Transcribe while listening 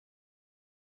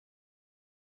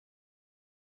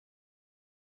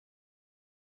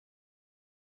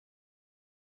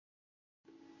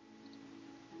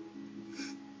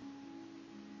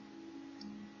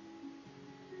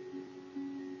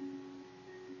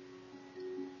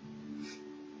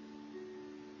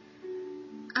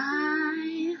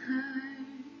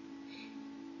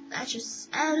that you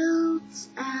settled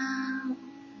down,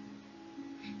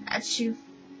 that you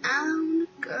found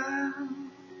a girl,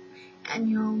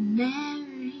 and you're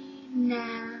married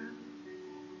now.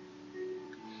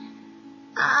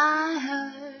 I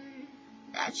heard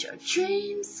that your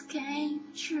dreams came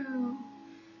true.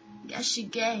 Guess she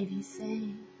gave you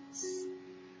things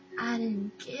I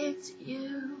didn't give to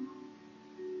you.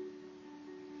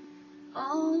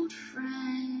 Old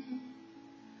friend,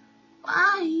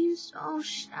 why are you so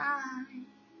shy?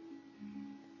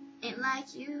 Ain't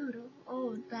like you to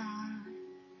hold back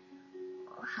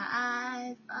or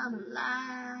hide from a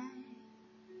lie.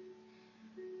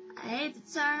 I hate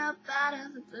to turn up out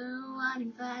of the blue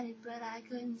uninvited, but I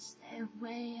couldn't stay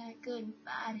away, I couldn't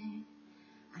fight it.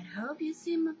 I'd hope you'd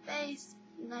see my face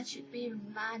and that you'd be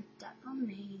reminded that for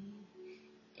me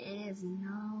it isn't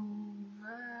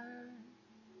over.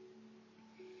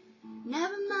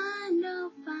 Never mind,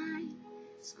 I'll find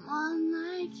someone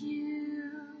like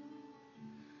you.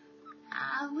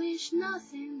 I wish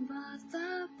nothing but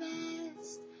the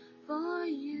best for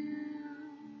you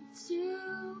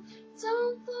too.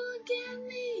 Don't forget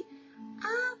me,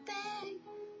 I beg.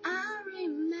 I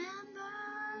remember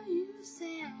you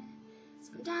said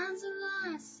sometimes it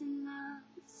lasts in love,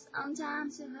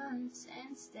 sometimes it hurts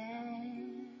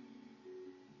instead.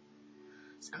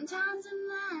 Sometimes it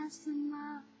lasts in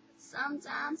love,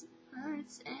 sometimes it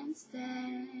hurts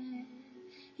instead.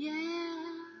 Yeah.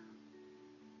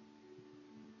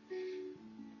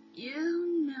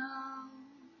 You know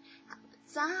how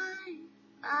the time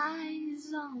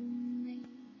flies on me.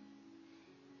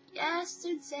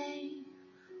 Yesterday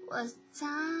was the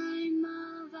time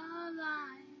of our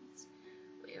lives.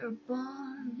 We were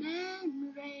born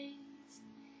and raised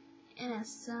in a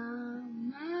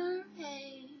summer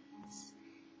haze,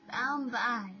 bound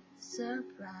by the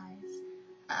surprise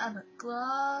of a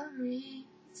glory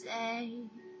days.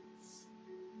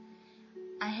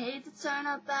 I hate to turn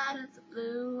up out of the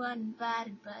blue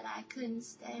uninvited, but I couldn't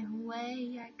stay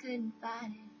away, I couldn't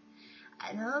fight it.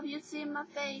 I'd hope you'd see my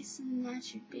face and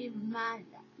that you'd be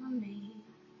reminded that for me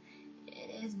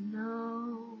it isn't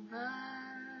over.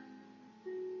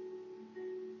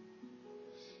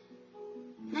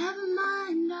 Never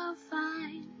mind, I'll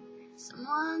find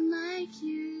someone like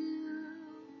you.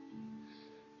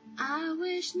 I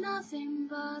wish nothing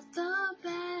but the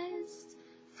best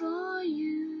for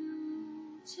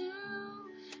you too.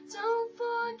 Don't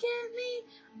forget me,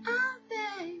 I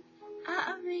beg.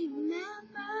 I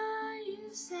remember you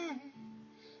said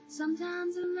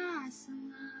sometimes it lasts in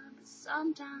love, but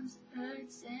sometimes it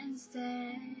hurts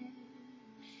instead.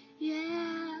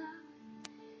 Yeah.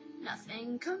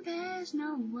 Nothing compares,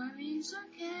 no worries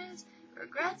or cares,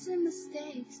 regrets and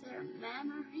mistakes, there are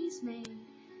memories made.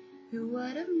 Who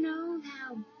would have known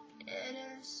how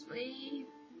bittersweet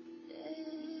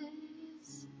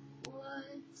this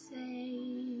would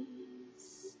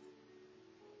taste?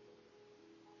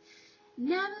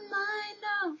 Never mind,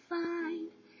 I'll find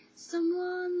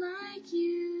someone like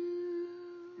you.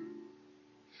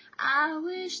 I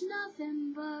wish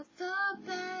nothing but the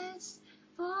best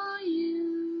for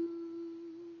you.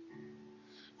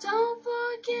 Don't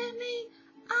forget me,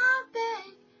 I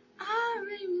beg. I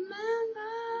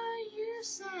remember you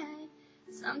said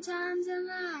sometimes it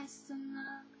lasts in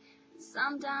love,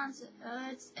 sometimes it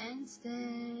hurts instead.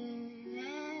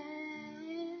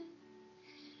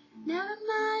 Never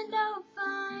mind, I'll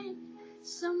find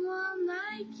someone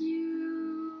like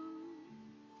you.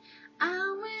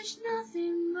 I wish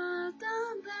nothing but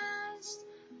the best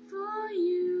for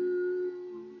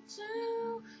you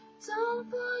too. Don't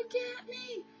forget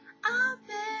me, I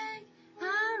beg.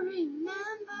 I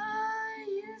remember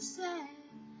you said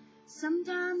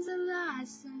sometimes it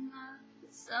lasts in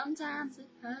love, sometimes it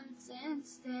hurts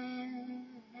instead.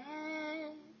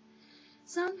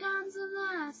 Sometimes it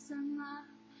lasts in love,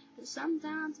 but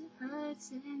sometimes it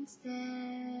hurts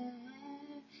instead.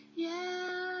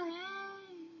 Yeah.